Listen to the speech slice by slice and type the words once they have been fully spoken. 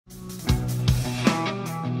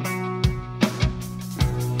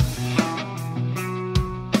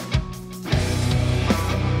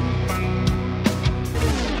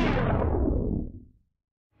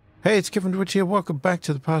Hey, it's Kevin Twitch here. Welcome back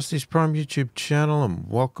to the pasthisprime YouTube channel and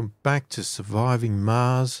welcome back to Surviving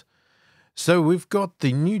Mars. So we've got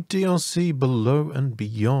the new DLC Below and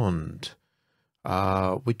Beyond,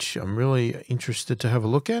 which I'm really interested to have a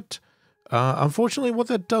look at. Unfortunately, what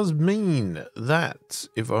that does mean that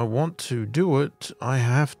if I want to do it, I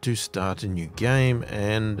have to start a new game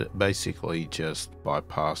and basically just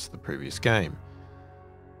bypass the previous game.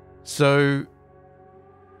 So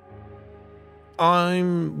I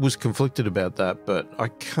was conflicted about that, but I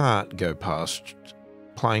can't go past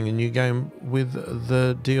playing a new game with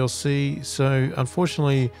the DLC. So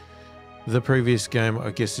unfortunately, the previous game, I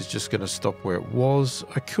guess, is just going to stop where it was.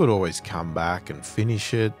 I could always come back and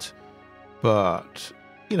finish it, but,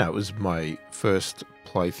 you know, it was my first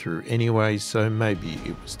playthrough anyway, so maybe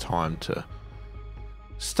it was time to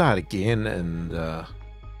start again and,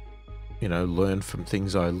 you know, learn from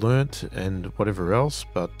things I learnt and whatever else,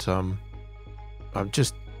 but, I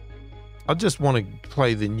just want to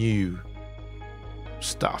play the new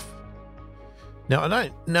stuff. Now, I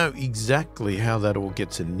don't know exactly how that all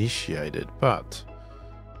gets initiated, but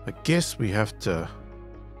I guess we have to,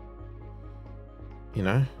 you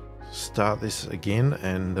know, start this again,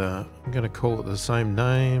 and I'm going to call it the same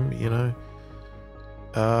name, you know.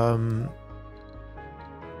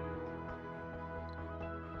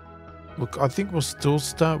 Look, I think we'll still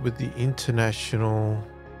start with the international...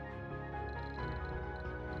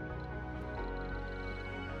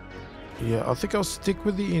 Yeah, I think I'll stick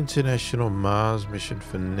with the International Mars mission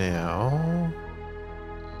for now.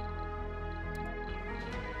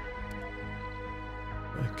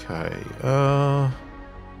 Okay,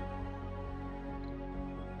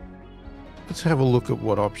 let's have a look at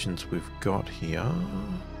what options we've got here.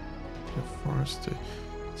 Forester.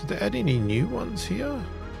 Did they add any new ones here?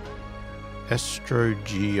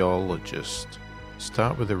 Astrogeologist.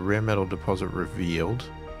 Start with a rare metal deposit revealed.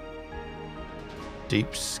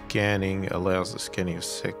 Deep scanning allows the scanning of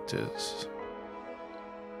sectors.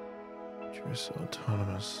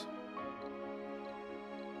 Autonomous.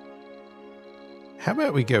 How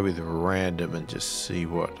about we go with random and just see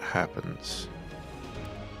what happens?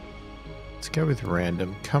 Let's go with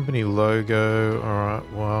random. Company logo.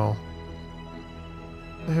 Alright, well.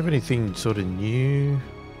 Do they have anything sort of new?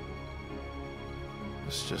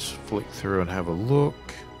 Let's just flick through and have a look.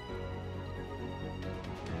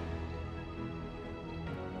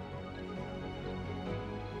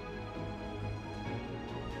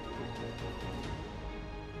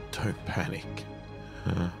 Don't panic.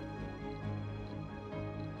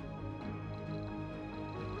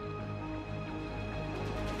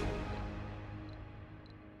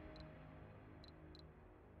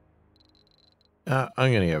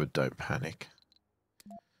 I'm going to go with don't panic.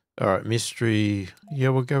 Alright, mystery. Yeah,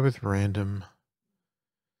 we'll go with random.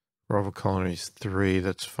 Rival colonies 3,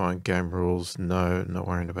 that's fine. Game rules, no, not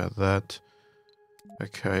worrying about that.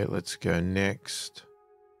 Okay, let's go next.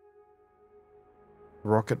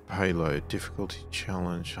 Rocket payload, difficulty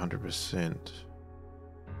challenge, 100%.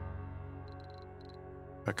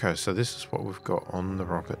 Okay, so this is what we've got on the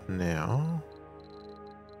rocket now.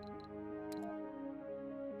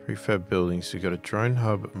 Prefab buildings, so we've got a drone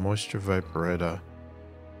hub, moisture evaporator,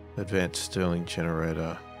 advanced Stirling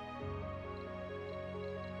generator.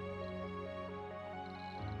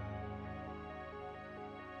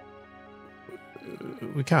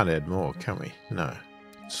 We can't add more, can we? No,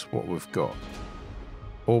 it's what we've got.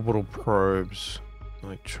 Orbital probes,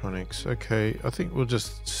 electronics. Okay, I think we'll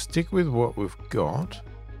just stick with what we've got.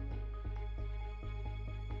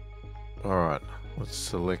 Alright, let's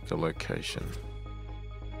select a location.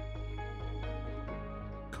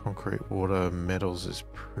 Concrete, water, metals is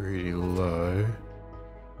pretty low.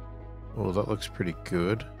 Oh, that looks pretty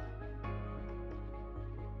good.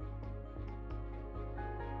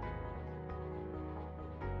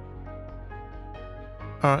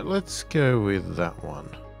 Alright, let's go with that one.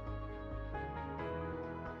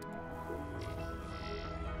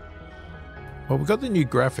 Well, we've got the new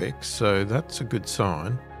graphics, so that's a good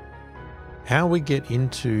sign. How we get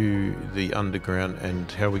into the underground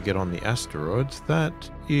and how we get on the asteroids,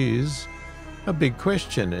 that is a big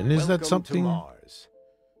question. And is that something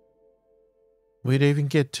we'd even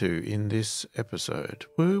get to in this episode?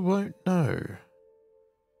 We won't know.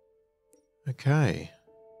 Okay.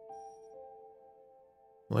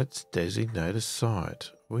 Let's designate a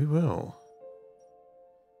site. We will.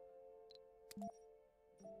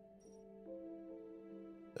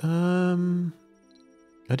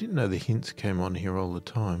 I didn't know the hints came on here all the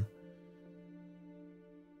time.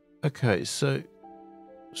 Okay, so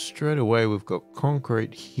straight away we've got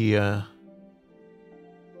concrete here.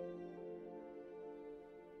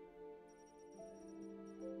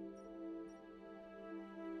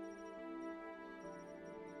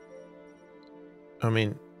 I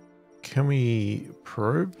mean, can we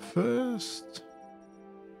probe first?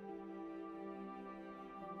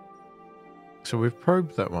 So we've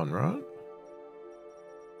probed that one, right?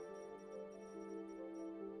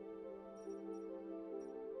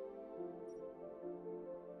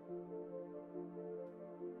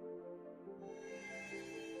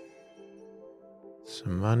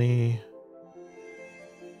 Some money.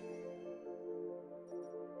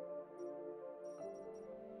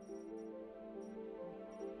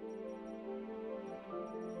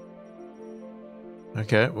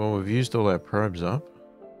 Okay, well, we've used all our probes up.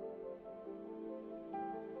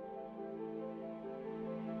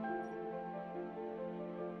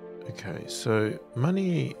 Okay, so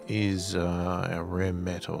money is our rare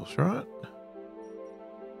metals, right?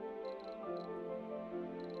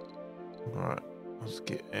 Alright, let's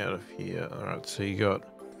get out of here. Alright, so you got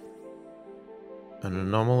an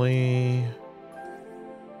anomaly.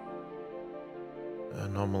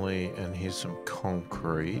 Anomaly, and here's some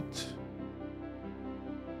concrete.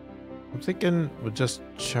 I'm thinking we'll just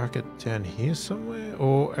chuck it down here somewhere.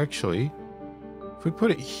 Or actually, if we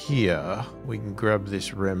put it here, we can grab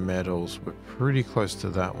this rare metals. We're pretty close to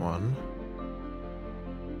that one.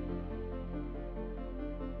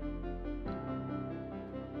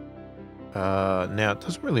 Now, it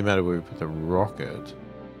doesn't really matter where we put the rocket.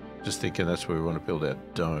 Just thinking that's where we want to build our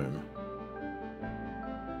dome.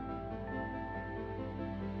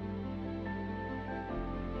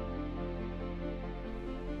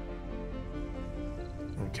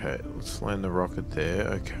 Okay, let's land the rocket there.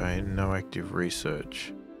 Okay, no active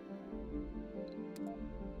research.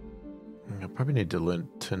 I probably need to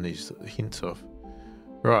turn these hints off.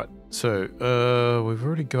 Right, so we've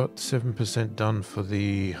already got 7% done for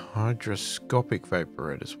the hydroscopic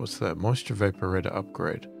vaporators. What's that? Moisture vaporator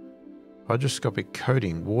upgrade. Hydroscopic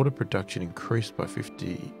coating. Water production increased by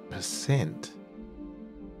 50%.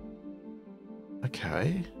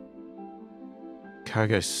 Okay.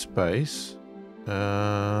 Cargo space.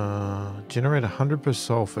 Generate 100 per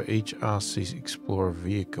sol for each RC Explorer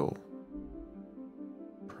vehicle.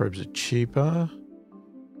 Probes are cheaper.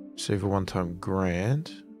 Receive a one-time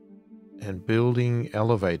grant. And building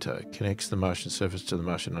elevator connects the Martian surface to the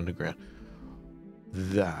Martian underground.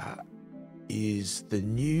 That is the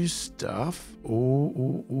new stuff.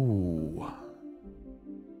 Ooh.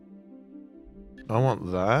 I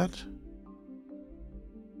want that.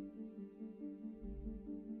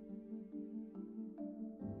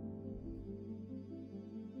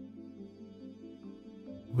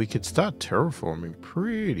 We could start terraforming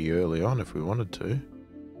pretty early on if we wanted to.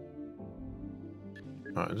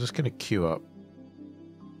 Alright, I'm just going to queue up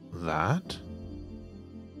that,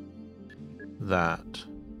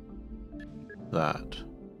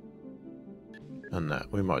 and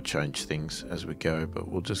that. We might change things as we go, but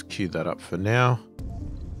we'll just queue that up for now.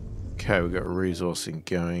 Okay, we've got resourcing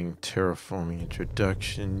going, terraforming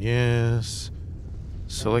introduction, yes.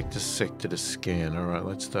 Select a sector to scan. Alright,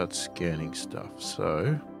 let's start scanning stuff.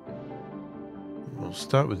 So, we'll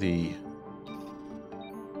start with the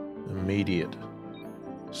immediate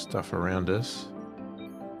stuff around us.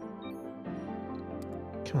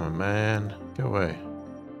 Come on, man. Go away.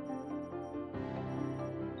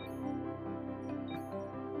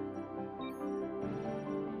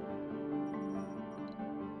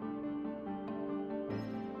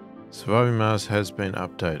 Surviving Mars has been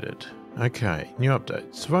updated. Okay, new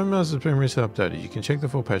update. Surviving Mars has been recently updated. You can check the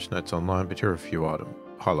full patch notes online, but here are a few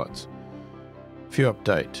highlights. Few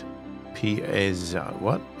update.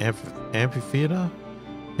 Amphitheater?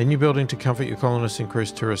 A new building to comfort your colonists,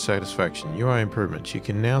 increase tourist satisfaction. UI improvements. You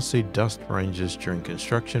can now see dust ranges during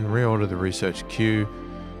construction. Reorder the research queue.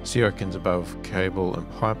 See icons above cable and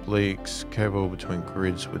pipe leaks. Cable between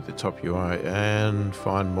grids with the top UI. And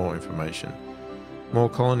find more information. More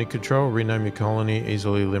colony control, rename your colony,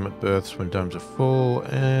 easily limit berths when domes are full,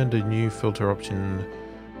 and a new filter option,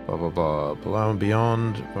 blah blah blah. Below and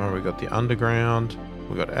beyond, well, we got the underground,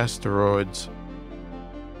 we got asteroids,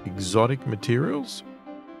 exotic materials,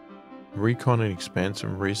 recon and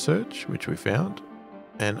expansion research, which we found,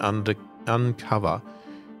 and uncover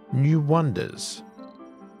new wonders.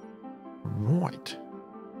 Right.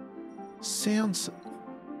 Sounds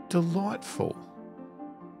delightful.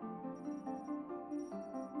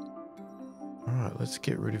 Alright, let's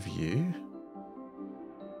get rid of you.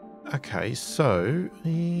 Okay, so...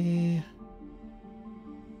 this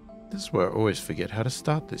is where I always forget how to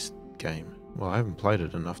start this game. Well, I haven't played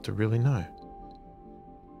it enough to really know.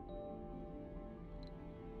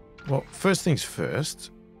 Well, first things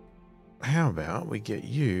first. How about we get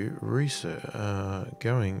you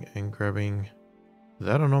going and grabbing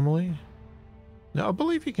that anomaly? Now, I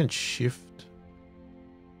believe you can shift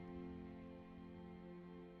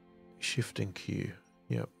shift and Q.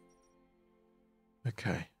 Yep.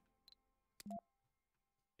 Okay.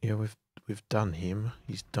 Yeah, we've done him.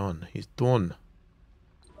 He's done. He's done.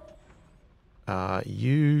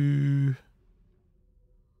 You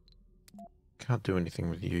can't do anything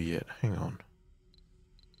with you yet. Hang on.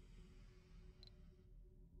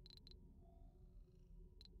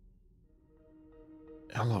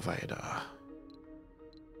 Elevator.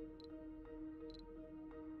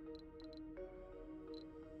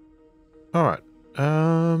 All right.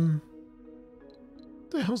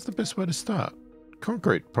 The hell's the best way to start?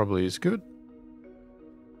 Concrete probably is good.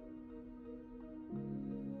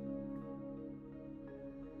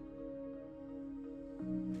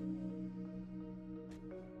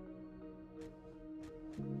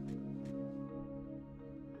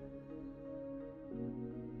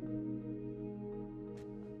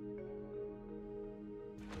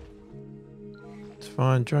 It's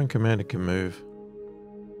fine. Drone commander can move.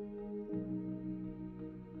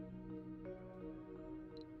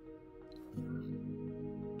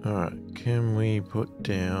 Alright, can we put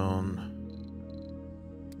down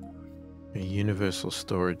a universal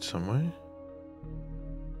storage somewhere?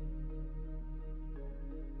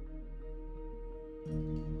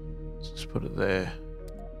 Let's just put it there.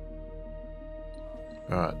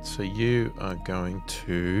 Alright, so you are going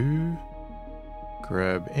to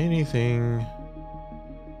grab anything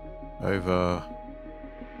over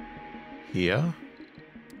here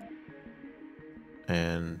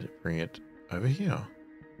and bring it over here.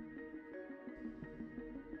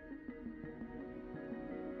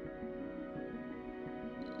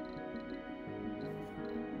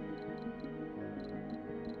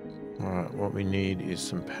 Alright, what we need is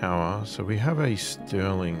some power. So we have a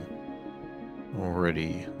Sterling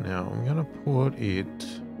already. Now I'm going to put it...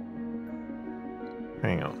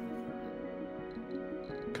 Hang on.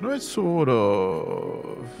 Can I sort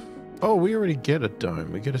of... Oh, we already get a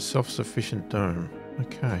dome. We get a self-sufficient dome.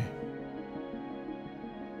 Okay.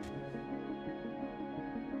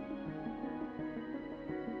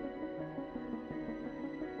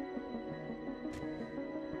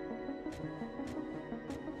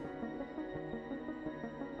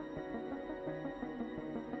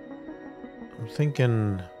 I'm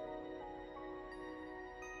thinking...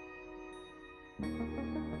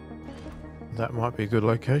 that might be a good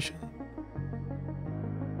location.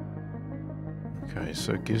 Okay,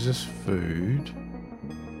 so it gives us food.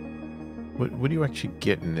 What do you actually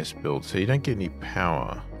get in this build? So you don't get any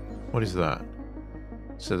power. What is that?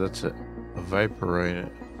 So that's a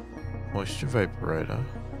evaporator, moisture evaporator.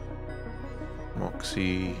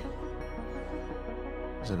 Moxie.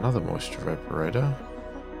 There's another moisture evaporator.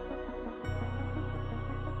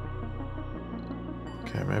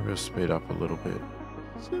 Okay, maybe I'll speed up a little bit.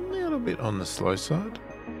 It's a little bit on the slow side.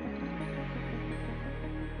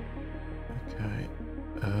 Okay.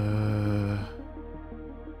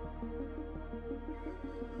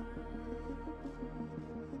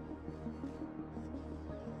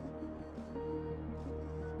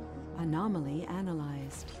 Anomaly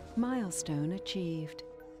analyzed. Milestone achieved.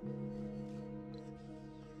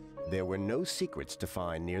 There were no secrets to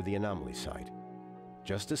find near the anomaly site.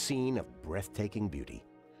 Just a scene of breathtaking beauty.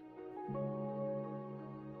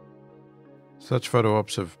 Such photo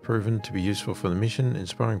ops have proven to be useful for the mission,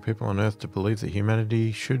 inspiring people on Earth to believe that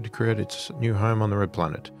humanity should create its new home on the Red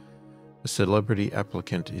Planet. A celebrity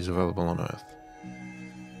applicant is available on Earth.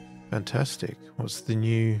 Fantastic. What's the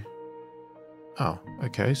new... Oh,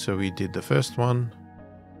 okay, so we did the first one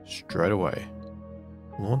straight away.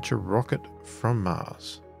 Launch a rocket from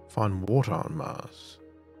Mars. Find water on Mars.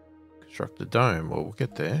 Construct a dome. Well, we'll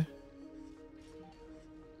get there.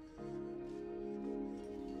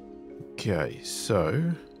 Okay,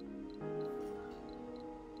 so...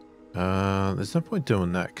 there's no point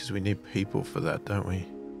doing that because we need people for that, don't we?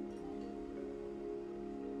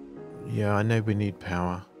 Yeah, I know we need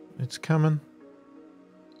power. It's coming.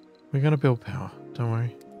 We're going to build power, don't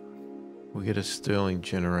worry. We'll get a Sterling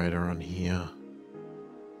generator on here.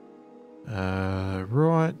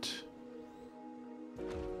 Right.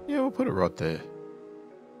 Yeah, we'll put it right there.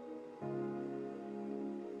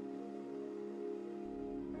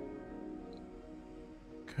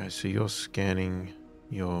 Okay, so you're scanning,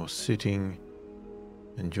 you're sitting,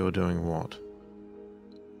 and you're doing what?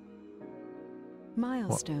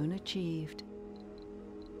 Milestone achieved.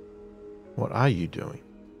 What are you doing?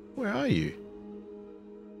 Where are you?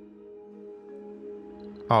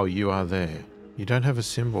 Oh, you are there. You don't have a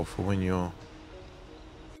symbol for when you're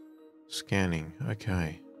scanning.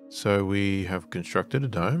 Okay. So we have constructed a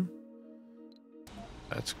dome.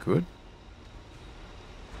 That's good.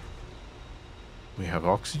 We have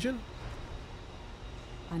oxygen.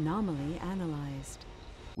 Anomaly analyzed.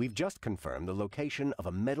 We've just confirmed the location of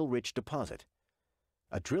a metal-rich deposit.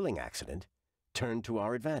 A drilling accident turned to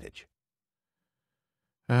our advantage.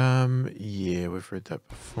 Yeah, we've read that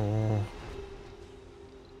before.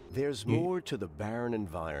 There's more to the barren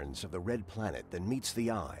environs of the Red Planet than meets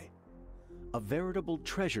the eye. A veritable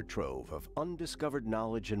treasure trove of undiscovered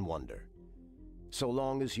knowledge and wonder. So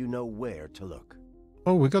long as you know where to look.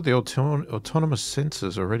 Oh, we got the autonomous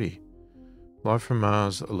sensors already. Life from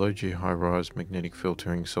Mars, low-G high-rise, magnetic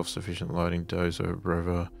filtering, self-sufficient lighting, dozer,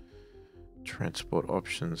 rover, transport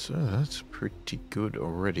options. Oh, that's pretty good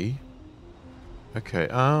already. Okay,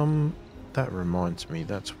 that reminds me,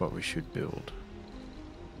 that's what we should build.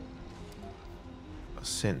 A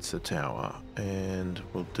sensor tower, and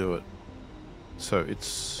we'll do it. So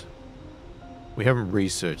it's... We haven't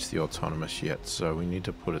researched the autonomous yet, so we need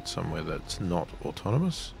to put it somewhere that's not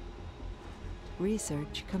autonomous.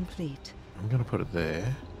 Research complete. I'm going to put it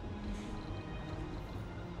there.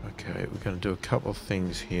 Okay, we're going to do a couple of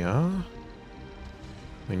things here.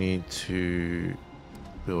 We need to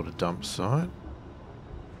build a dump site.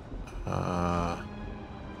 Over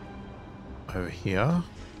here.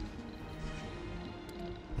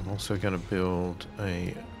 I'm also going to build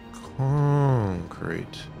a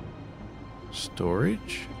concrete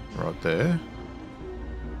storage right there.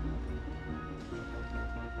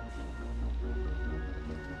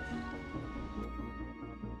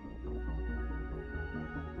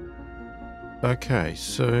 Okay,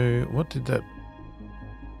 so what did that...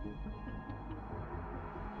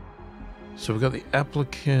 So we've got the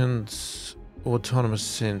applicant's autonomous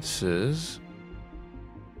sensors.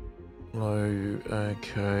 Low,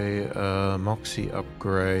 okay, Moxie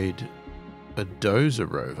upgrade, a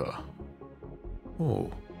dozer rover.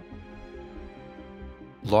 Oh.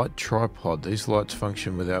 Light tripod. These lights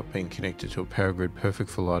function without being connected to a power grid.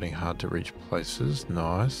 Perfect for lighting hard to reach places.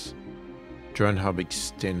 Nice. Drone hub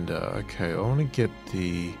extender. Okay, I want to get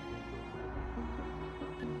the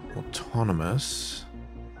autonomous.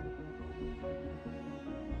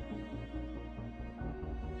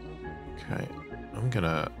 Okay, I'm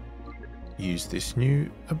gonna use this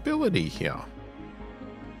new ability here.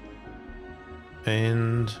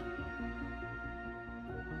 And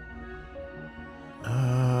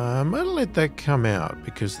I'm gonna let that come out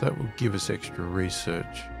because that will give us extra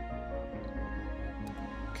research.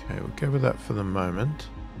 Okay, we'll go with that for the moment.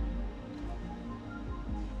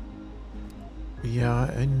 Yeah,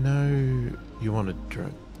 I know you want to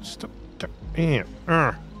drone. Stop.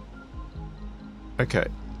 Okay,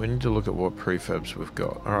 we need to look at what prefabs we've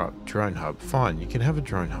got. Alright, drone hub. Fine, you can have a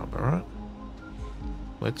drone hub, alright?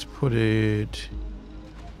 Let's put it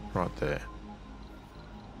right there.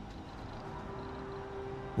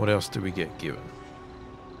 What else do we get given?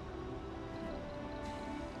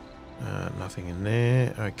 Nothing in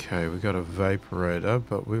there. Okay, we got a vaporator,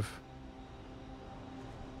 but we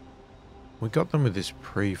got them with this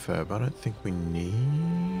prefab. I don't think we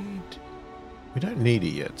don't need it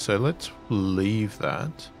yet, so let's leave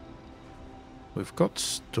that. We've got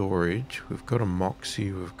storage, we've got a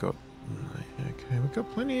Moxie, we've got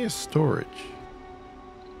plenty of storage.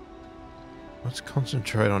 Let's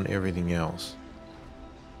concentrate on everything else.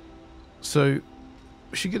 So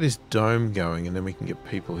we should get this dome going and then we can get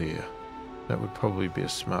people here. That would probably be a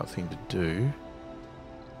smart thing to do.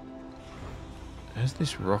 How's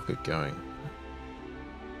this rocket going?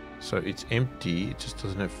 So it's empty, it just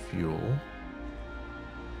doesn't have fuel.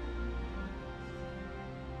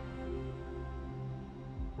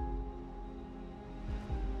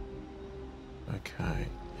 Okay,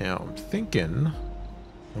 now I'm thinking,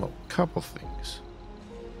 well, a couple things.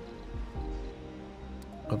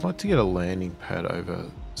 I'd like to get a landing pad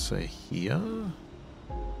over, say, here.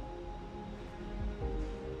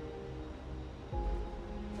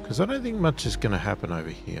 Because I don't think much is going to happen over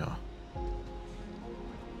here.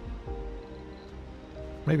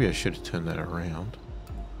 Maybe I should have turned that around.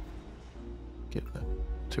 Get that.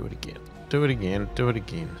 Do it again. Do it again. Do it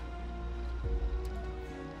again.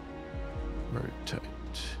 Rotate.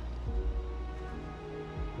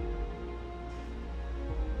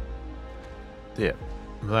 Yeah,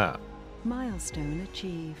 that Milestone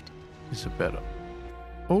achieved. is a better.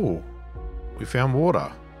 Oh, we found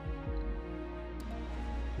water.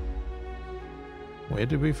 Where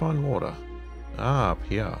did we find water? Ah, up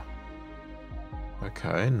here.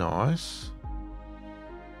 Okay, nice.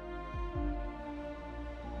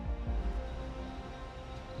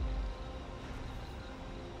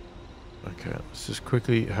 Okay, let's just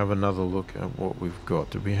quickly have another look at what we've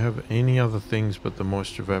got. Do we have any other things but the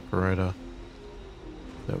moisture evaporator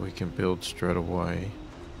that we can build straight away?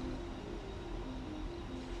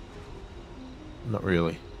 Not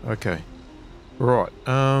really. Okay. Right.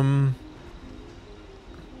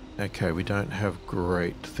 Okay, we don't have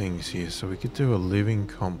great things here, so we could do a living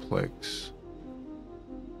complex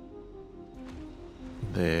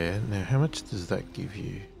there. Now, how much does that give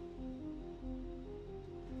you?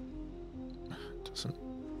 Doesn't.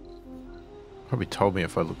 Probably told me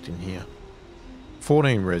if I looked in here.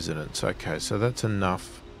 14 residents. Okay, so that's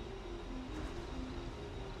enough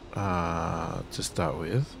to start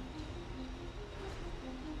with.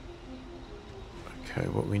 Okay,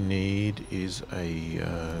 what we need is a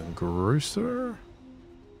grocer.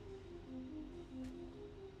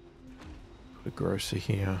 Put a grocer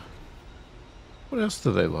here. What else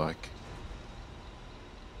do they like?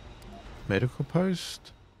 Medical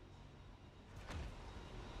post?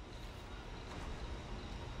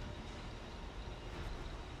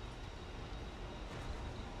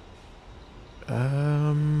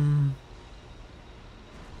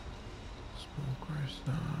 Small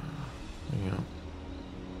grocer. Hang on.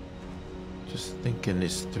 Just thinking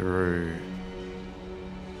this through.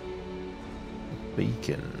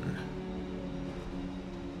 Beacon.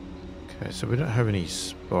 Okay, so we don't have any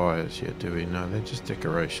spires yet, do we? No, they're just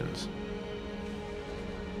decorations.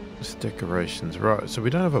 Just decorations. Right, so we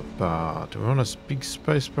don't have a bar. Do we want a big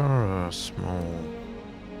space bar or a small?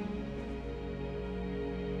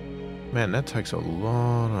 Man, that takes a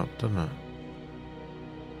lot up, doesn't it?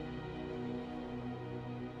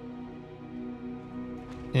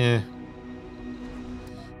 Yeah.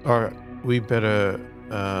 Alright, we better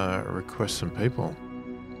request some people.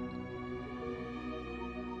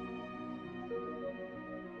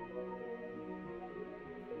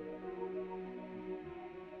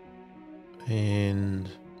 And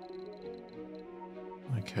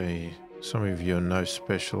okay, some of you are no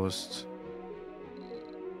specialists.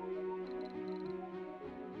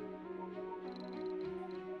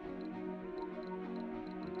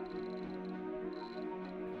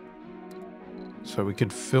 So we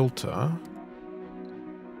could filter.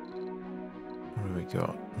 What do we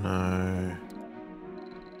got? No.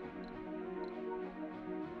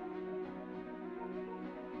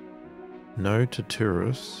 No to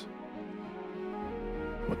tourists.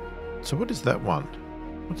 What? So what is that one?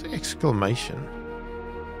 What's the exclamation?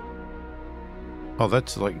 Oh,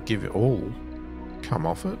 that's like give it all. Come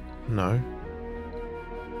off it? No.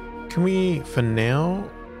 Can we, for now,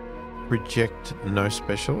 reject no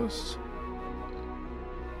specialists?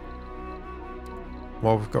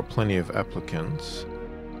 While we've got plenty of applicants.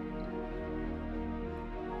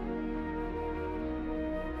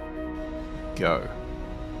 Go.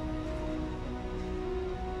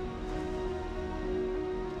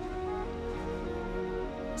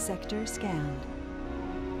 Sector scanned.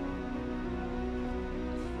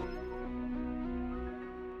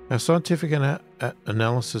 Our scientific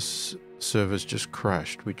analysis servers just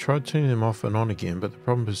crashed. We tried turning them off and on again, but the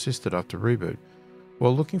problem persisted after reboot.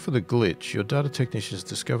 While looking for the glitch, your data technicians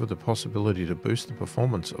discovered the possibility to boost the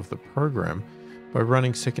performance of the program by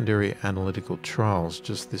running secondary analytical trials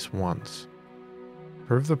just this once.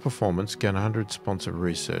 Improve the performance, gain 100 sponsor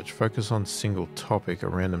research, focus on single topic, a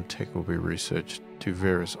random tech will be researched to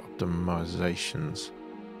various optimizations.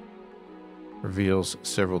 Reveals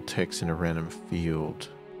several techs in a random field.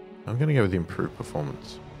 I'm going to go with improved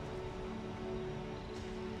performance.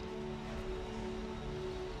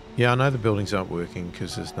 Yeah, I know the buildings aren't working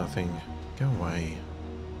because there's nothing. Go away.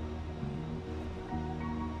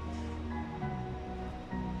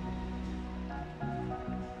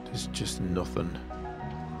 There's just nothing.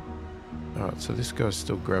 Alright, so this guy's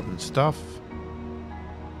still grabbing stuff.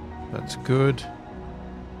 That's good.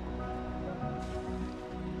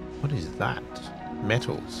 What is that?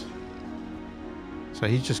 Metals. So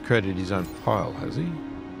he's just created his own pile, has he?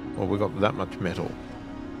 Or we got that much metal?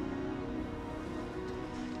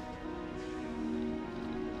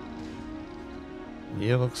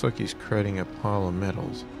 Yeah, looks like he's creating a pile of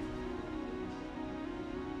metals.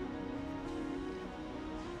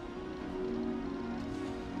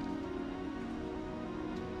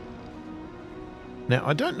 Now,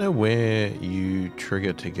 I don't know where you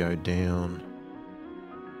trigger to go down.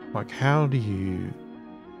 Like, how do you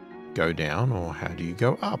go down or how do you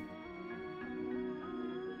go up?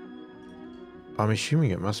 I'm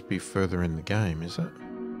assuming it must be further in the game, is it?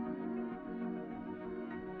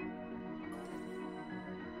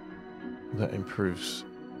 That improves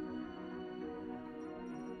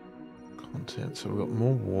content. So we've got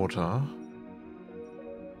more water.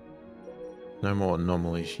 No more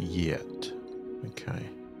anomalies yet. Okay.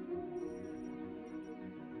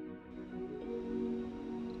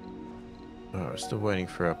 Alright, still waiting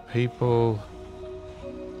for our people.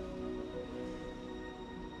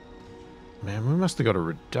 Man, we must have got a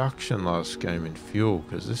reduction last game in fuel,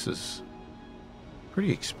 because this is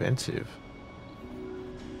pretty expensive.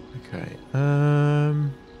 Okay,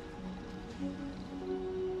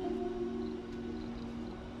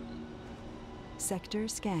 Sector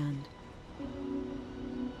scanned.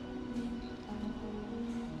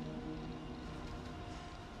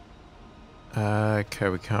 okay,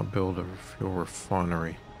 we can't build a fuel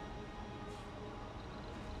refinery.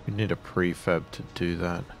 We need a prefab to do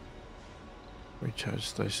that. Recharge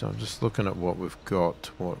station. I'm just looking at what we've got,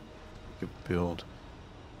 what we could build.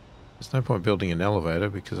 There's no point building an elevator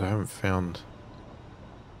because I haven't found...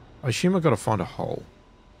 I assume I've got to find a hole.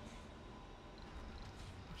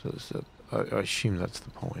 So I assume that's the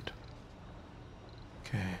point.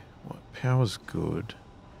 Okay, what power's good?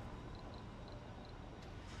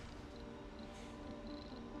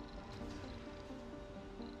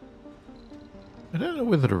 I don't know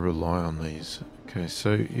whether to rely on these. Okay,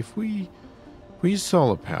 so if we use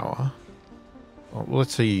solar power, well,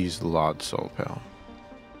 let's say you use large solar power.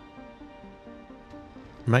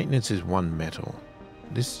 Maintenance is 1 metal.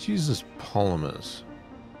 This uses polymers,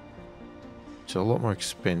 which are a lot more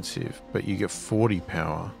expensive, but you get 40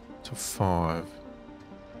 power to 5.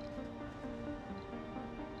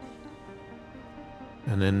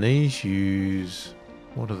 And then these use,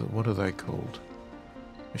 what are they called?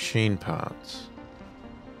 Machine parts.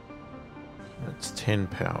 That's 10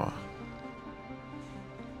 power.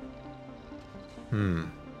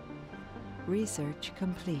 Research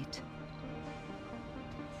complete.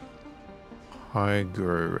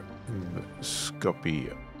 Hygroscopy,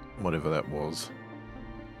 whatever that was.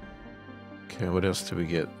 Okay, what else do we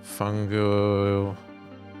get? Fungal.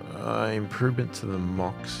 Improvement to the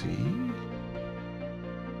Moxie.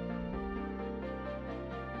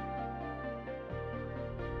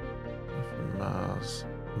 From Mars.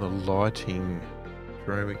 The lighting.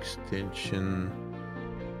 Drone extension.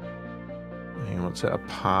 Hang on, what's that?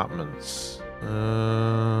 Apartments.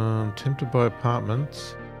 Tempted by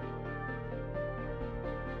apartments.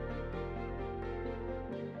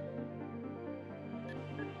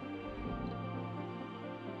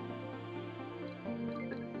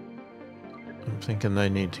 I'm thinking they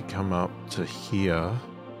need to come up to here.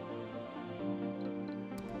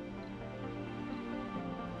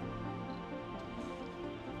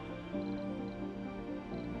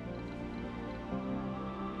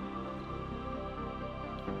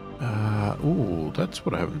 Ooh, that's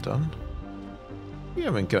what I haven't done. We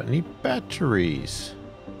haven't got any batteries.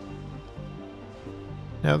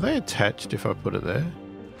 Now, are they attached if I put it there?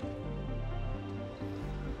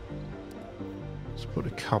 Let's put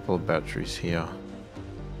a couple of batteries here.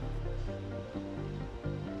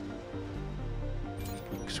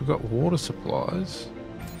 Because we've got water supplies.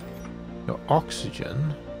 We've got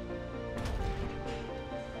oxygen.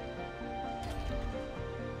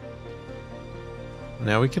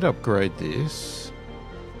 Now we could upgrade this.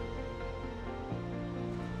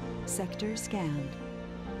 Sector scanned.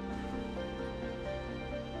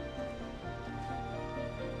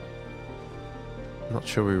 Not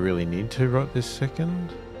sure we really need to right this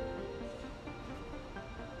second.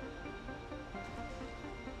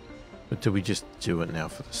 But do we just do it now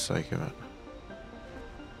for the sake of it?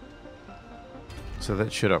 So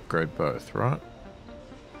that should upgrade both, right?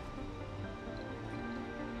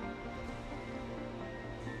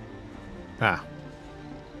 Ah.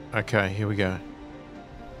 Okay, here we go.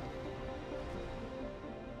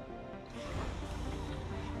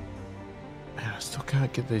 Man, I still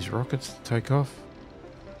can't get these rockets to take off.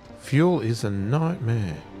 Fuel is a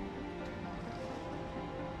nightmare.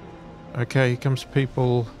 Okay, here comes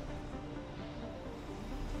people.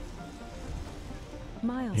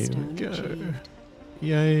 Milestone Here we go. achieved.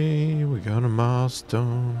 Yay, we got a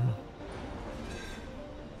milestone.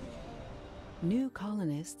 New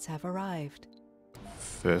colonists have arrived.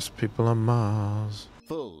 First people on Mars.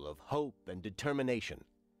 Full of hope and determination,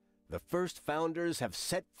 the first founders have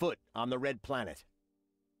set foot on the Red Planet.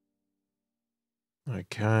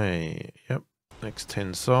 Okay, yep. Next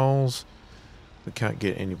 10 souls. We can't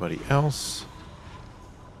get anybody else.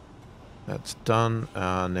 That's done.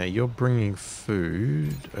 Now you're bringing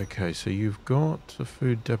food. Okay, so you've got a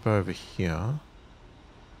food depot over here.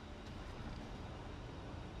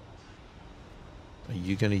 Are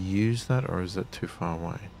you going to use that, or is that too far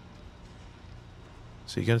away?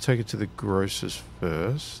 So you're going to take it to the grocers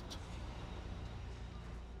first.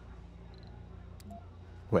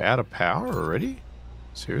 We're out of power already?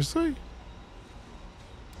 Seriously?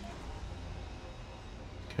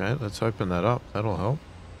 Okay, let's open that up. That'll help.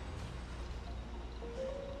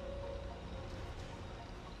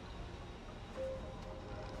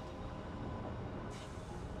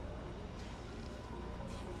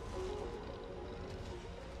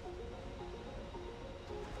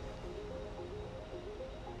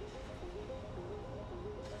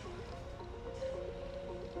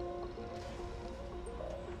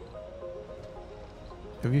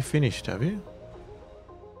 Have you finished, have you?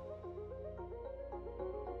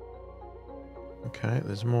 Okay,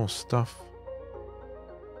 there's more stuff.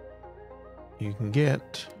 You can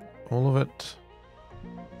get all of it.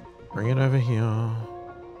 Bring it over here.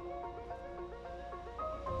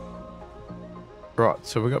 Right,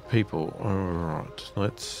 so we got people. Alright,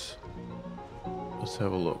 let's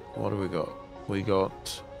have a look. What do we got? We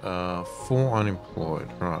got 4 unemployed.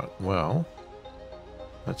 Right, well,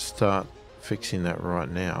 let's start fixing that right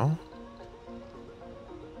now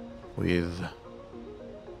with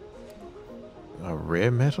a rare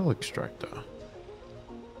metal extractor.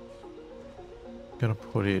 Gonna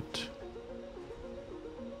put it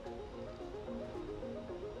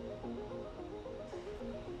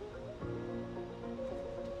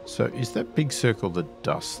so is that big circle the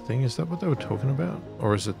dust thing? Is that what they were talking about?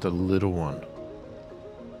 Or is it the little one?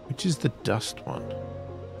 Which is the dust one?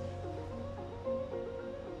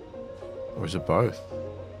 Or is it both?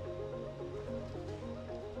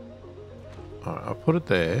 Alright, I'll put it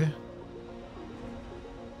there.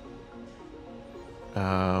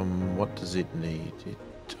 What does it need?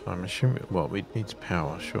 I'm assuming, well, it needs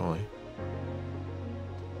power, surely.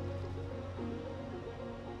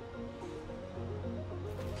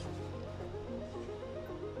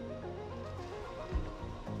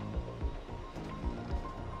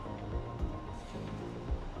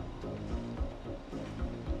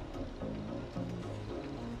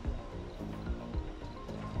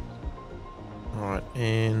 Alright,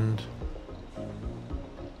 and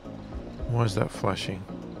why is that flashing?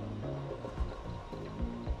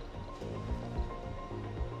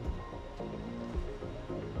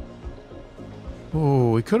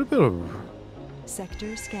 Oh, we could have built a...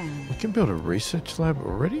 Sector scan. We can build a research lab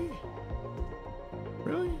already?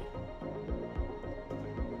 Really?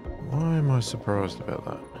 Why am I surprised about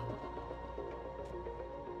that?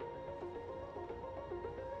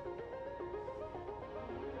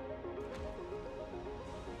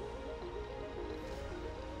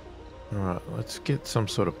 Alright, let's get some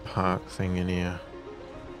sort of park thing in here.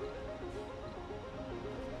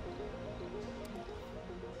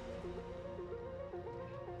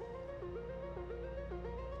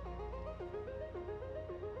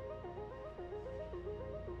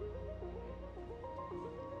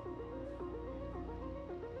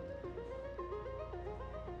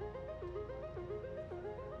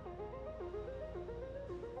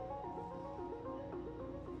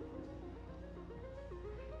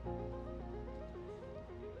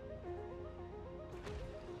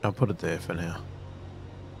 I'll put it there for now.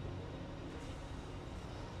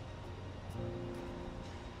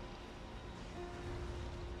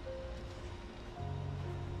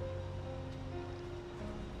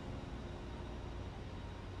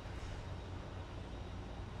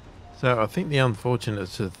 So I think the unfortunate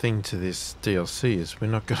thing to this DLC is we're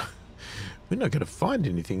not gonna find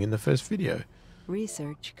anything in the first video.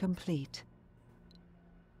 Research complete.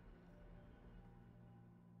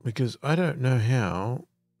 Because I don't know how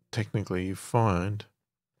technically you find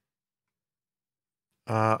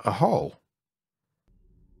a hole.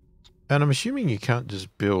 And I'm assuming you can't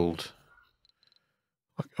just build...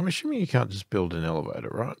 I'm assuming you can't just build an elevator,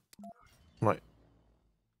 right? Like,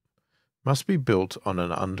 must be built on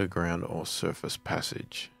an underground or surface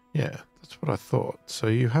passage. Yeah, that's what I thought. So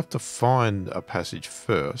you have to find a passage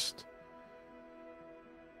first,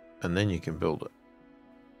 and then you can build it.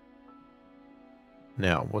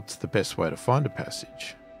 Now, what's the best way to find a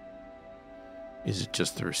passage? Is it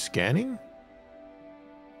just through scanning?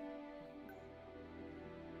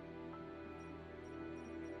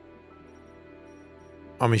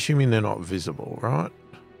 I'm assuming they're not visible, right?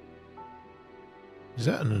 Is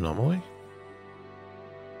that an anomaly?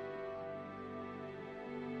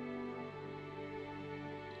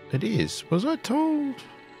 It is. Was I told?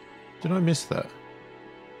 Did I miss that?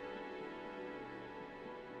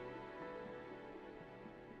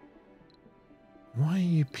 Why are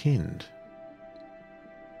you pinned?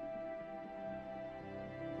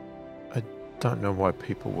 I don't know why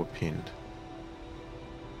people were pinned.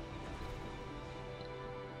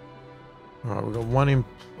 Alright, we've got one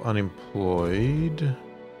unemployed.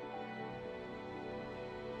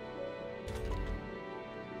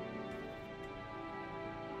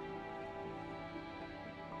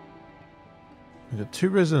 We've got 2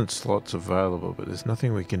 resident slots available, but there's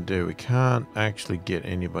nothing we can do. We can't actually get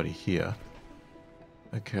anybody here.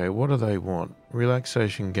 Okay, what do they want?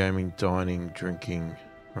 Relaxation, gaming, dining, drinking.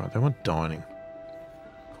 Right, they want dining.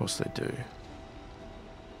 Of course they do.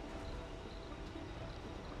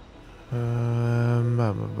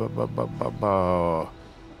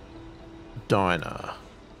 Diner.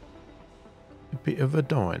 A bit of a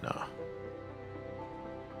diner.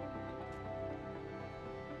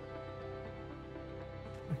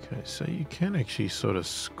 Okay, so you can actually sort of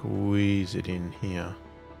squeeze it in here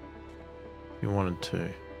if you wanted to.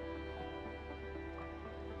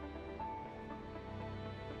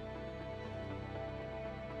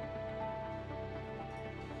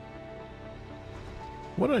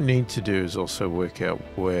 What I need to do is also work out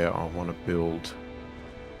where I want to build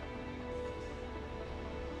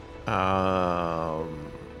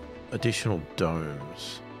additional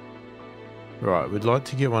domes. Right, we'd like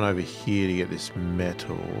to get one over here to get this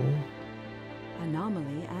metal.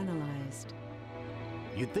 Anomaly analyzed.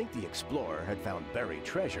 You'd think the explorer had found buried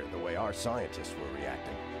treasure the way our scientists were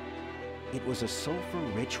reacting. It was a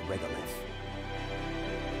sulfur-rich regolith.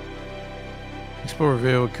 Explorer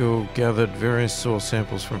vehicle gathered various soil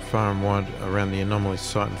samples from far and wide around the anomaly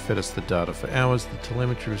site and fed us the data. For hours, the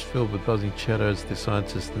telemetry was filled with buzzing chatters. The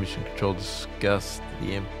scientists, the mission control discussed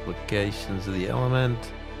the implications of the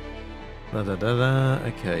element. Da da da da.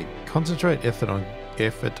 Okay, concentrate effort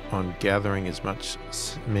on gathering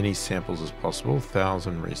many samples as possible.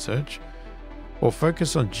 1,000 research, or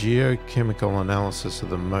focus on geochemical analysis of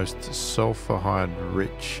the most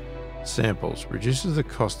sulfide-rich samples. Reduces the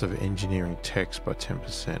cost of engineering text by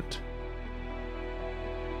 10%.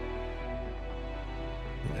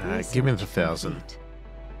 Give me the 1,000. Complete.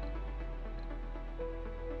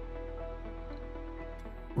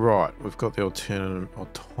 Right, we've got the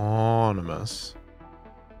autonomous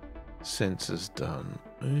sensors done.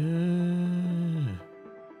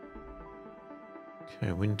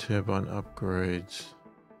 Okay, wind turbine upgrades.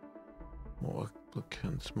 More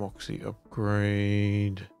applicants. Moxie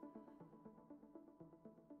upgrade.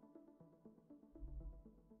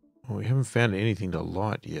 Well, we haven't found anything to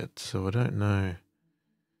light yet, so I don't know.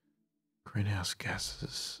 Greenhouse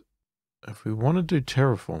gases. If we want to do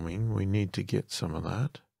terraforming, we need to get some of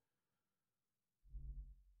that.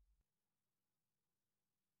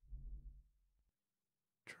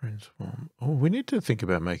 Transform. Oh, we need to think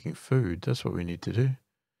about making food. That's what we need to do.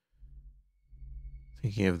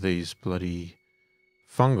 Thinking of these bloody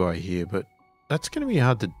fungi here, but that's going to be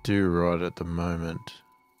hard to do right at the moment.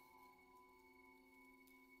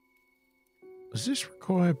 Does this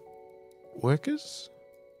require workers?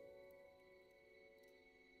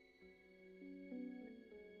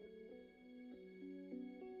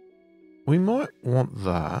 We might want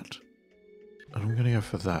that. And I'm going to go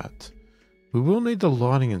for that. We will need the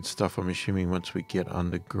lighting and stuff, I'm assuming, once we get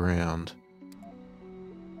underground.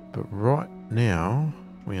 But right now,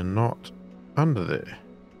 we are not under there.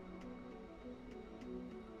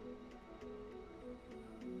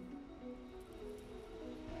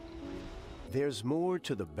 There's more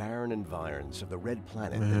to the barren environs of the red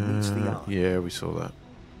planet than meets the eye. Yeah, we saw that.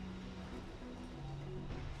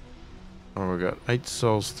 Oh, we've got 8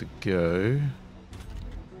 souls to go.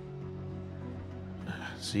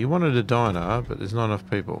 So you wanted a diner, but there's not enough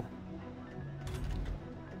people.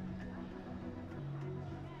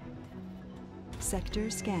 Sector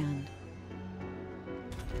scanned.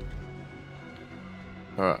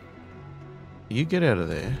 Alright. You get out of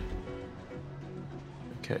there.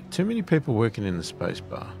 Okay, too many people working in the space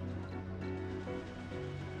bar.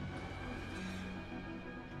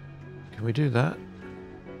 Can we do that?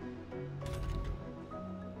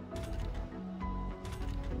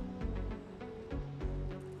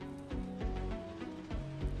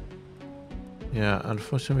 Yeah,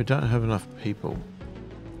 unfortunately we don't have enough people.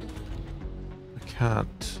 I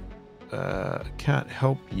can't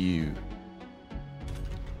help you.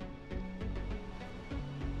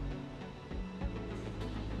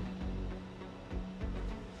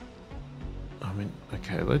 I mean,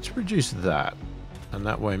 okay, let's reduce that. And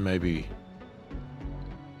that way maybe...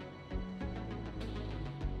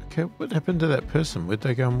 Okay, what happened to that person? Where'd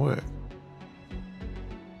they go and work?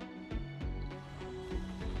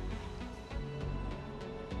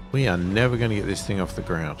 We are never going to get this thing off the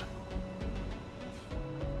ground.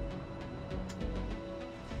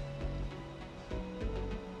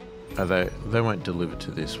 They won't deliver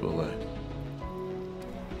to this, will they?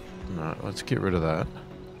 No, let's get rid of that.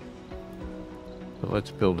 But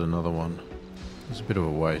let's build another one. It's a bit of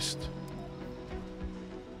a waste.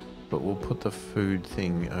 But we'll put the food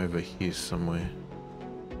thing over here somewhere.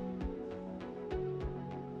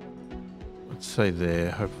 Let's say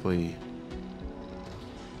there, hopefully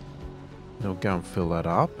they'll go and fill that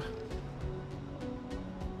up.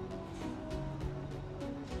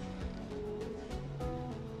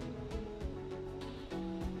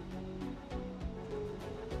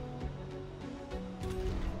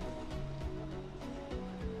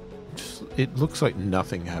 It looks like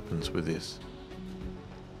nothing happens with this.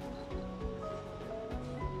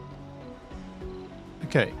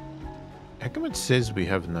 Okay. How come it says we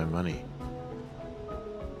have no money?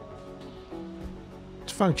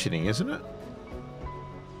 It's functioning, isn't it?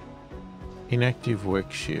 Inactive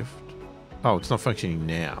work shift. Oh, it's not functioning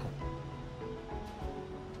now.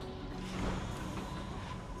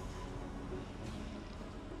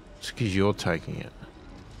 It's because you're taking it.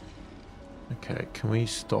 Okay, can we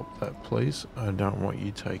stop that, please? I don't want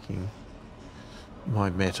you taking my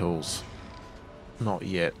metals. Not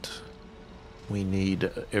yet. We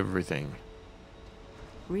need everything.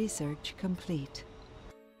 Research complete.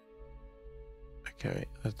 Okay,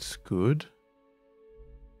 that's good.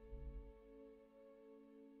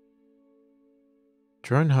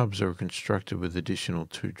 Drone hubs are constructed with additional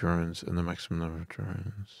 2 drones and the maximum number of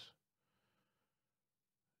drones.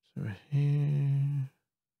 So here.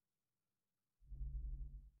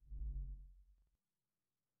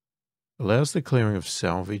 Allows the clearing of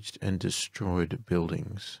salvaged and destroyed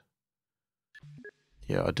buildings.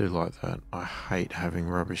 Yeah, I do like that. I hate having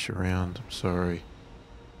rubbish around. I'm sorry.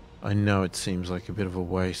 I know it seems like a bit of a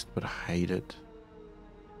waste, but I hate it.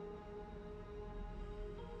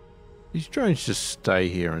 These drones just stay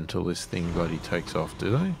here until this thing bloody takes off,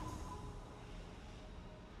 do they?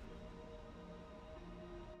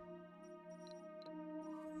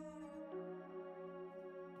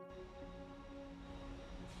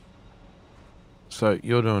 So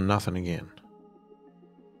you're doing nothing again.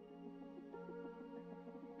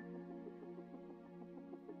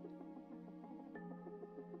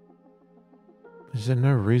 Is there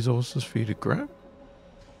no resources for you to grab?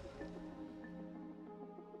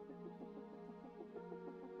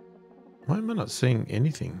 Why am I not seeing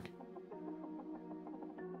anything?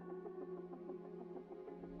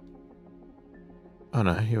 Oh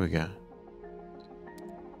no, here we go.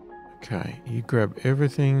 Okay, you grab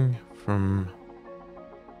everything from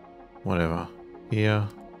whatever here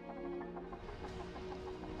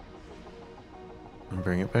and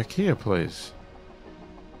bring it back here, please.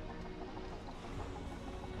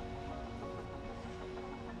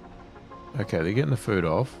 Okay, they're getting the food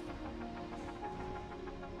off.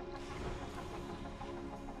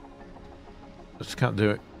 I just can't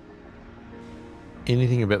do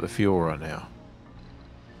anything about the fuel right now.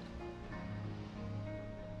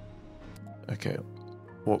 Okay,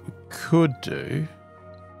 what we could do...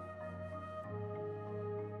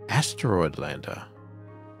 Asteroid lander.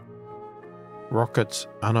 Rockets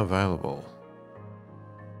unavailable.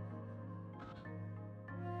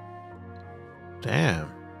 Damn.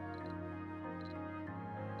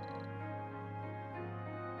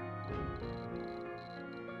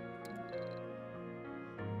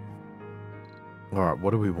 Alright,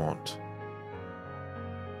 what do we want?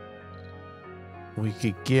 We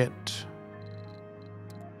could get...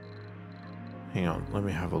 Hang on, let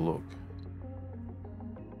me have a look.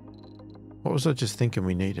 What was I just thinking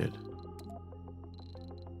we needed?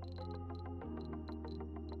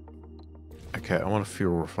 Okay, I want a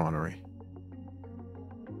fuel refinery.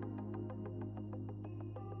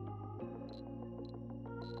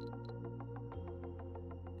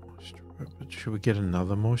 Should we get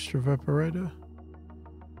another moisture evaporator?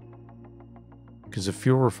 Because the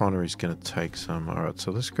fuel refinery is going to take some. Alright,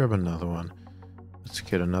 so let's grab another one. Let's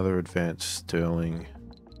get another advanced sterling.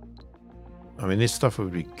 I mean, this stuff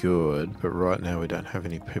would be good, but right now we don't have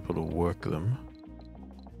any people to work them.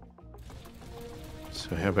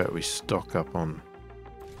 So how about we stock up on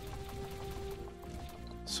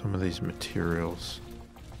some of these materials.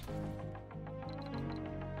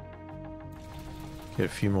 Get a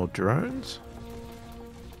few more drones.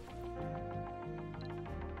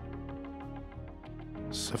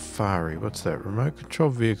 Safari, what's that? Remote control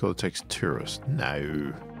vehicle that takes tourists. No.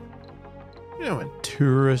 You don't want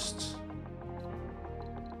tourists.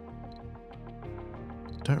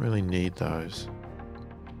 Don't really need those.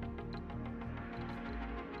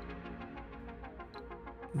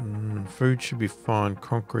 Food should be fine.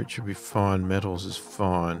 Concrete should be fine. Metals is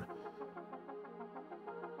fine.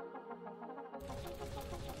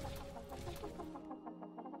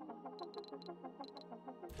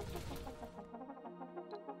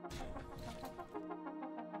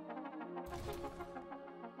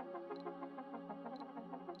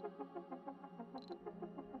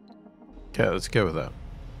 Okay, let's go with that.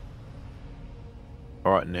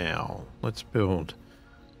 Alright, now, let's build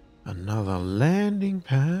another landing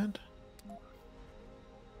pad.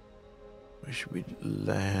 Where should we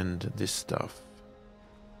land this stuff?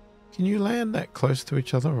 Can you land that close to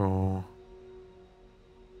each other, or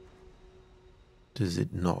does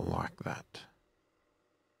it not like that?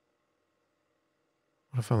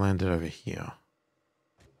 What if I landed over here?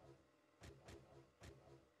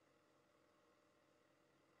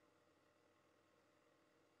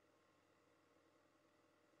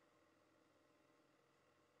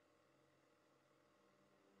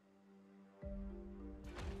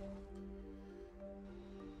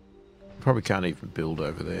 Probably can't even build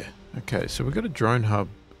over there. Okay, so we've got a drone hub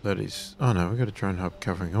that is... Oh no, we've got a drone hub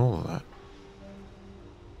covering all of that.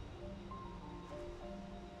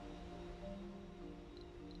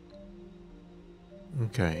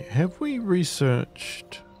 Okay, have we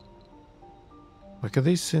researched... Like, are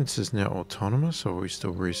these sensors now autonomous, or are we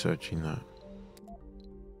still researching that?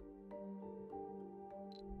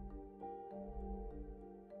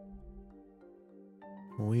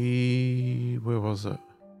 Where was it?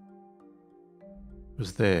 It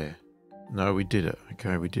was there. No, we did it.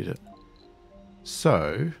 Okay, we did it.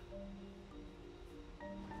 So...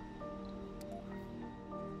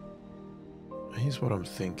 Here's what I'm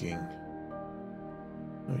thinking.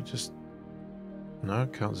 We just... No,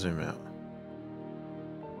 can't zoom out.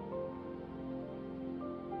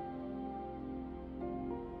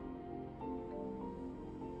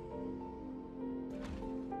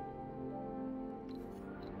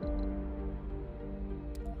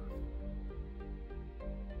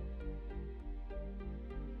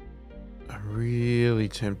 I'm really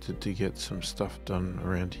tempted to get some stuff done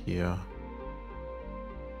around here.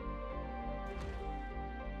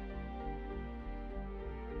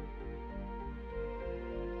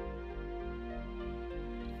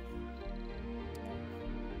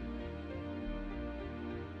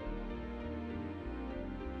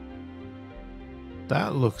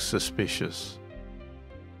 That looks suspicious.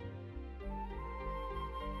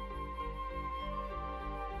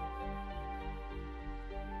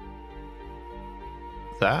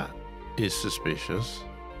 That is suspicious.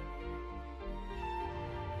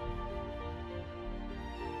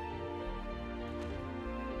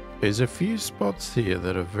 There's a few spots here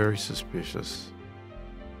that are very suspicious.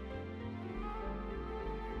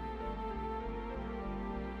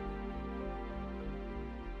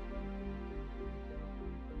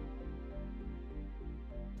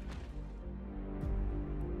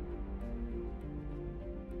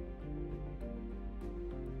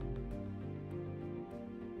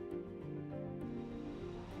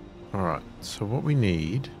 Alright, so what we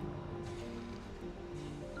need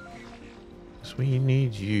is we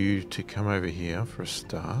need you to come over here for a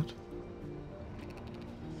start.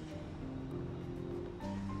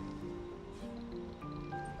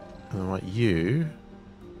 And I want you...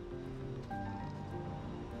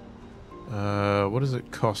 what does it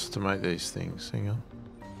cost to make these things? Hang on.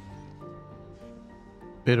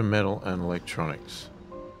 Bit of metal and electronics.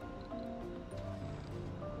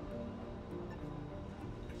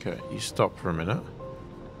 Okay, you stop for a minute.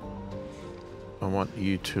 I want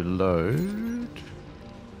you to load.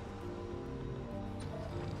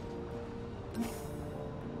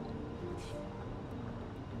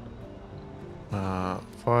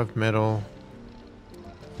 Five metal,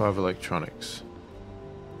 5 electronics.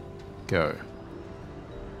 Go.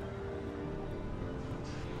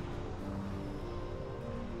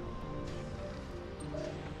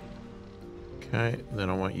 Okay, then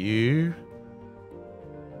I want you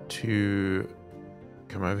to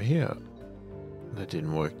come over here. That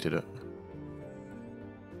didn't work, did it?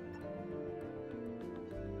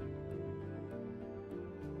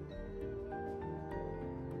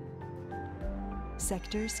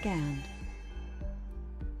 Sector scanned.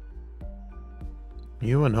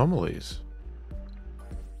 New anomalies.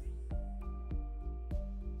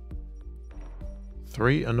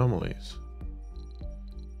 3 anomalies.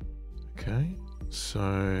 Okay,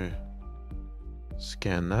 so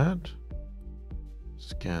scan that,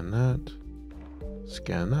 scan that,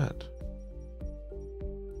 scan that.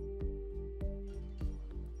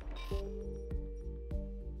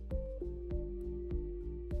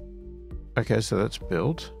 Okay, so that's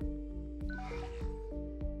built.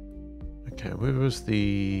 Okay, where was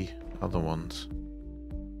the other ones?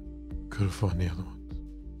 Gotta find the other ones.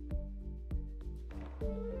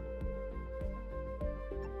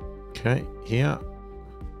 Okay, here.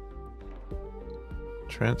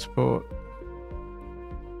 Transport.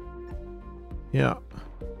 Yeah.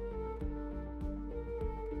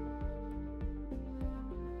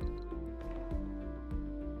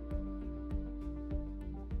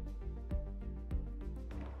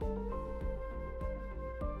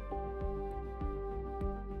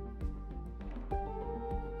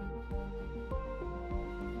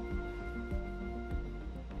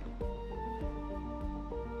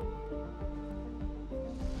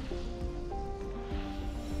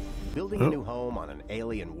 Building a new home on an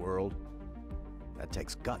alien world? That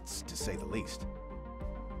takes guts, to say the least.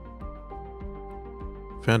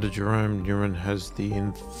 Founder Jerome Neuron has the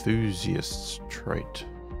enthusiast's trait.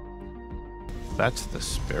 That's the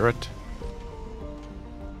spirit.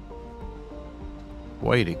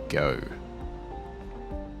 Way to go.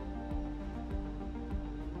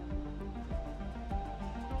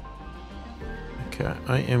 Okay,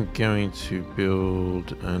 I am going to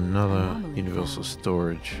build another Anomaly universal found.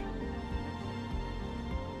 storage.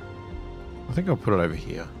 I think I'll put it over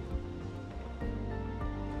here.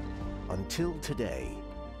 Until today,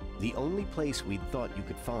 the only place we'd thought you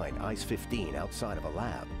could find Ice-15 outside of a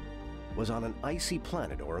lab was on an icy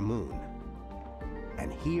planet or a moon.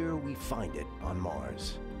 And here we find it on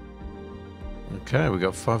Mars. Okay, we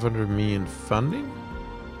got 500 million funding.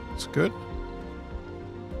 That's good.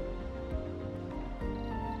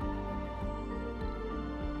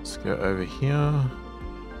 Let's go over here.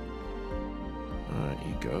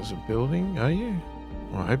 You guys are building, are you?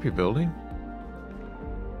 Well, I hope you're building.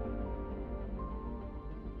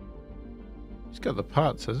 He's got the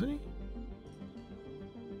parts, hasn't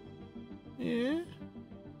he? Yeah.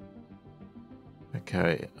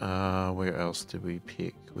 Okay, where else did we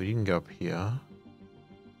pick? We didn't go up here.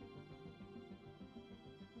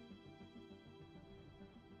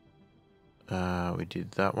 We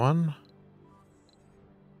did that one.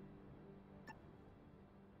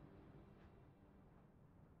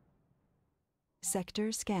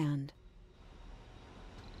 Sector scanned.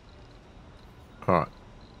 Alright.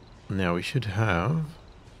 Now we should have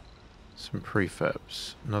some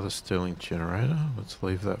prefabs. Another Stirling generator. Let's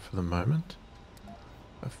leave that for the moment.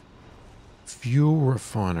 A fuel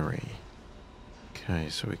refinery. Okay,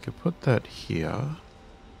 so we could put that here.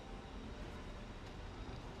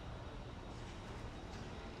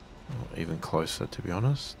 Or even closer, to be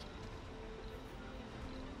honest.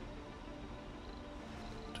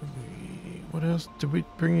 What else? Did we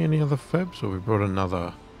bring any other fabs, or we brought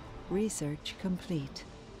another Research complete.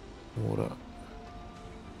 water?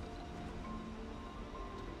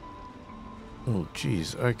 Oh,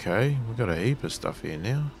 geez. Okay, we've got a heap of stuff here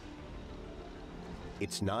now.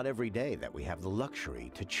 It's not every day that we have the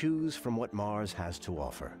luxury to choose from what Mars has to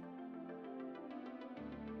offer.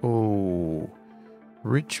 Oh,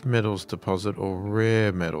 rich metals deposit or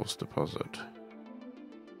rare metals deposit?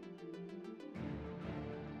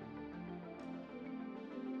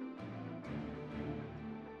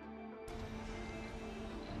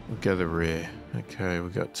 We'll go the rare. Okay, we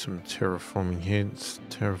got some terraforming hints,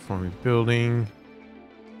 terraforming building,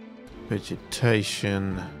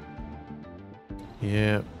 vegetation.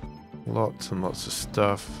 Yeah, lots and lots of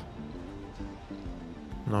stuff.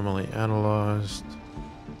 Anomaly analyzed.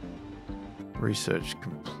 Research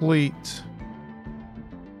complete.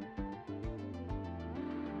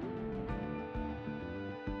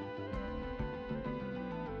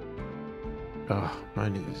 Oh,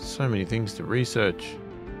 so many things to research.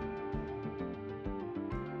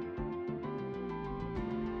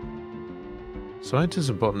 Scientists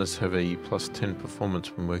and botanists have a +10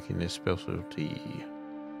 performance when working their specialty.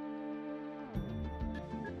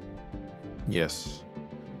 Yes.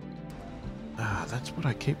 Ah, that's what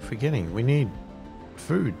I keep forgetting. We need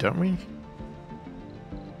food, don't we?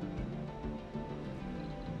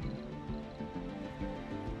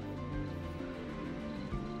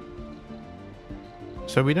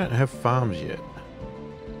 So we don't have farms yet.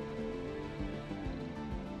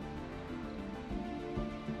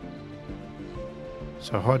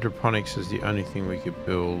 So hydroponics is the only thing we could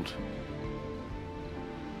build.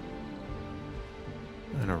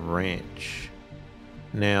 And a ranch.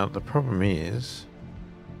 Now, the problem is,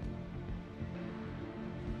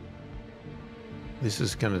 this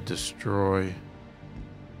is going to destroy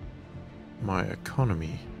my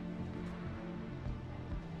economy.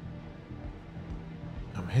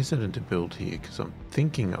 I'm hesitant to build here because I'm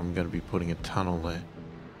thinking I'm going to be putting a tunnel there.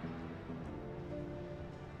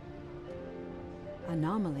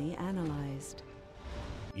 Anomaly analyzed.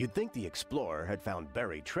 You'd think the explorer had found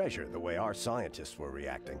buried treasure the way our scientists were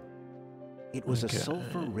reacting. It was Okay. a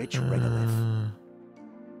sulfur-rich regolith. I'm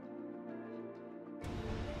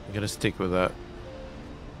going to stick with that.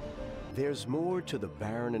 There's more to the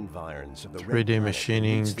barren environs of the 3D red planet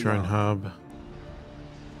machining, than meets the drone eye. hub.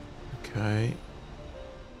 Okay.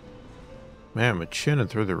 Man, we're churning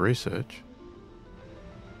through the research.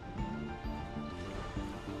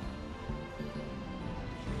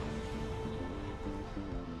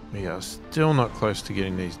 We are still not close to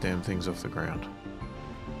getting these damn things off the ground.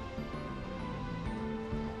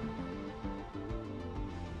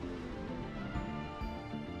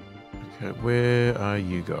 Okay, where are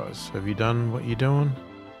you guys? Have you done what you're doing?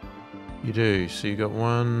 You do. So you got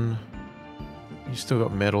one. You still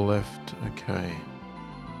got metal left. Okay.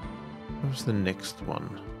 What was the next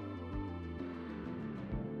one?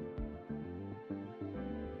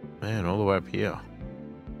 Man, all the way up here.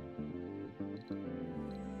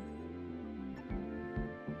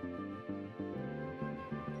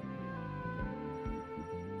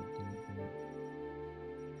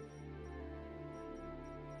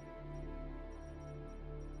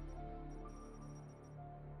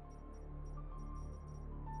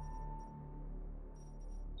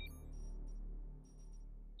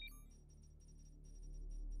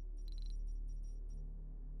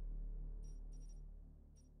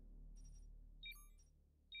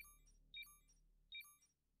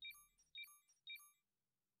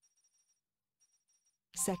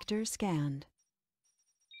 Sector scanned.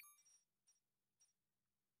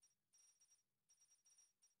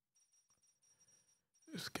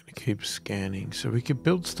 Just going to keep scanning. So we could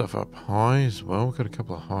build stuff up high as well. We've got a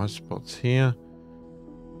couple of high spots here.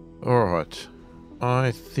 Alright.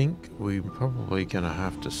 I think we're probably going to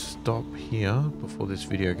have to stop here before this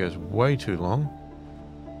video goes way too long.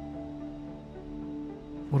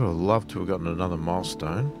 Would have loved to have gotten another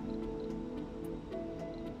milestone.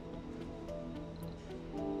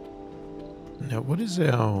 Now, what is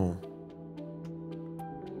our...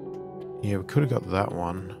 Yeah, we could have got that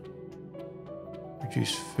one.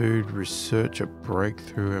 Produce food, research a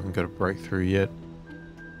breakthrough. Haven't got a breakthrough yet.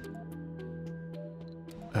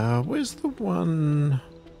 Where's the one?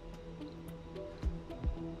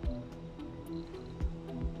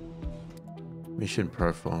 Mission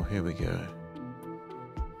profile. Here we go.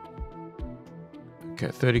 Okay,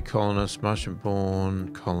 30 colonists,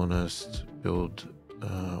 Martian-born colonists. Build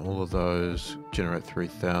all of those. Generate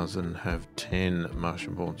 3,000. Have 10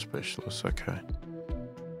 Martian-born specialists. Okay.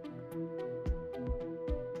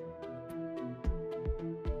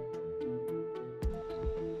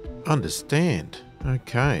 Understand.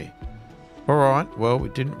 Okay. Alright, well, we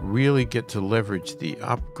didn't really get to leverage the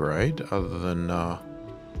upgrade other than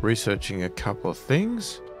researching a couple of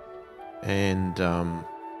things. And,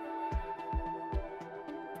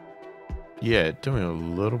 yeah, doing a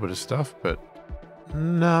little bit of stuff, but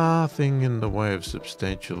nothing in the way of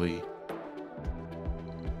substantially,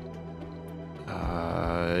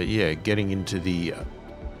 yeah, getting into the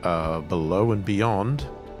below and beyond,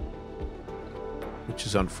 which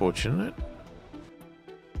is unfortunate.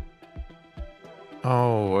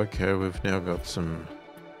 Oh, okay, we've now got some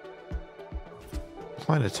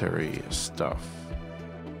planetary stuff.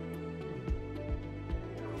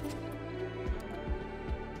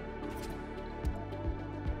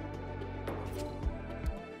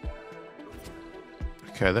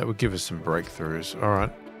 Okay, that would give us some breakthroughs.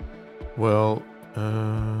 Alright. Well,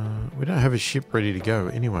 we don't have a ship ready to go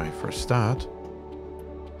anyway for a start.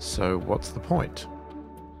 So what's the point?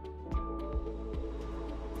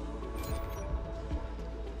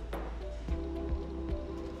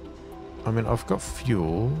 I mean, I've got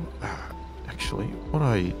fuel. Actually, what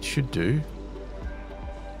I should do,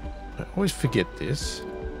 I always forget this,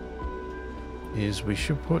 is we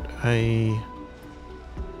should put a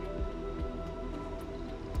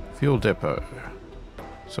fuel depot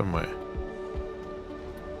somewhere.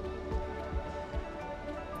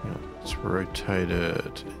 Let's rotate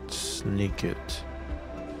it, sneak it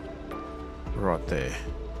right there.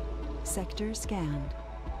 Sector scanned.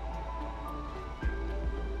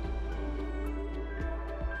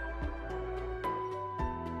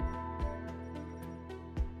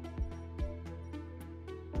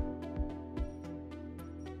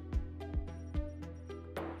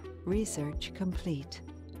 Research complete.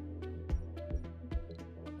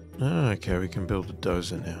 Okay, we can build a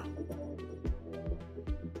dozer now.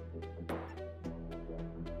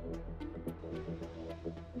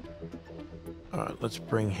 Alright, let's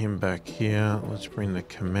bring him back here. Let's bring the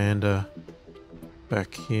commander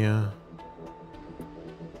back here.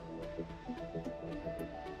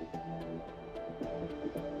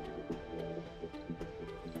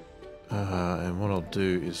 And what I'll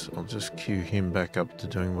do is I'll just queue him back up to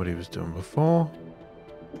doing what he was doing before,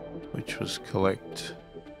 which was collect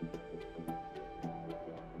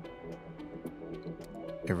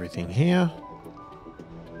everything here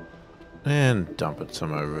and dump it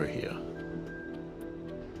some over here.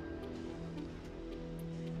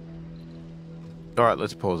 Alright,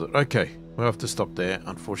 let's pause it. Okay, we'll have to stop there,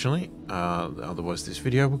 unfortunately. Otherwise this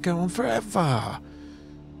video will go on forever.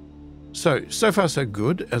 So far so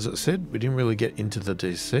good. As I said, we didn't really get into the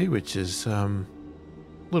DC, which is a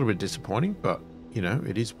little bit disappointing, but, you know,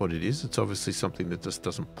 it is what it is. It's obviously something that just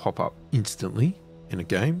doesn't pop up instantly in a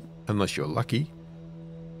game, unless you're lucky.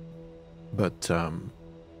 But,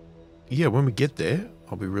 yeah, when we get there,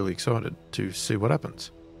 I'll be really excited to see what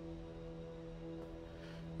happens.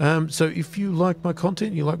 So if you like my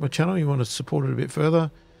content, you like my channel, you want to support it a bit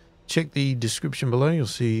further, check the description below. You'll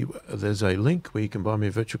see there's a link where you can buy me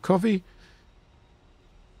a virtual coffee.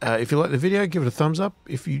 If you like the video, give it a thumbs up.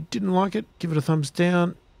 If you didn't like it, give it a thumbs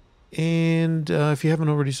down. And if you haven't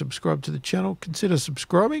already subscribed to the channel, consider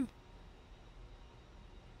subscribing.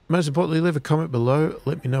 Most importantly, leave a comment below.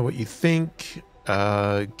 Let me know what you think.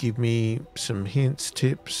 Give me some hints,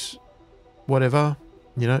 tips, whatever.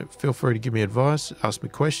 You know, feel free to give me advice. Ask me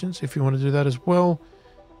questions if you want to do that as well.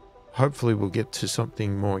 Hopefully we'll get to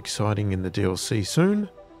something more exciting in the DLC soon.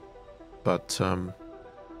 But,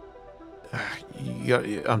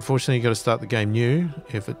 unfortunately, you got to start the game new.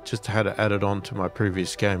 If it just had added on to my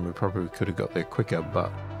previous game, we probably could have got there quicker,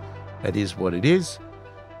 but it is what it is.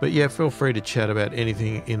 But yeah, feel free to chat about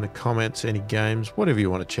anything in the comments, any games, whatever you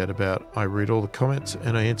want to chat about. I read all the comments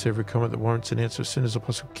and I answer every comment that warrants an answer as soon as I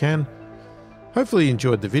possibly can. Hopefully you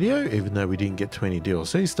enjoyed the video, even though we didn't get to any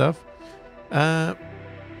DLC stuff.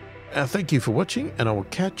 Thank you for watching, and I will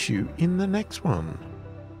catch you in the next one.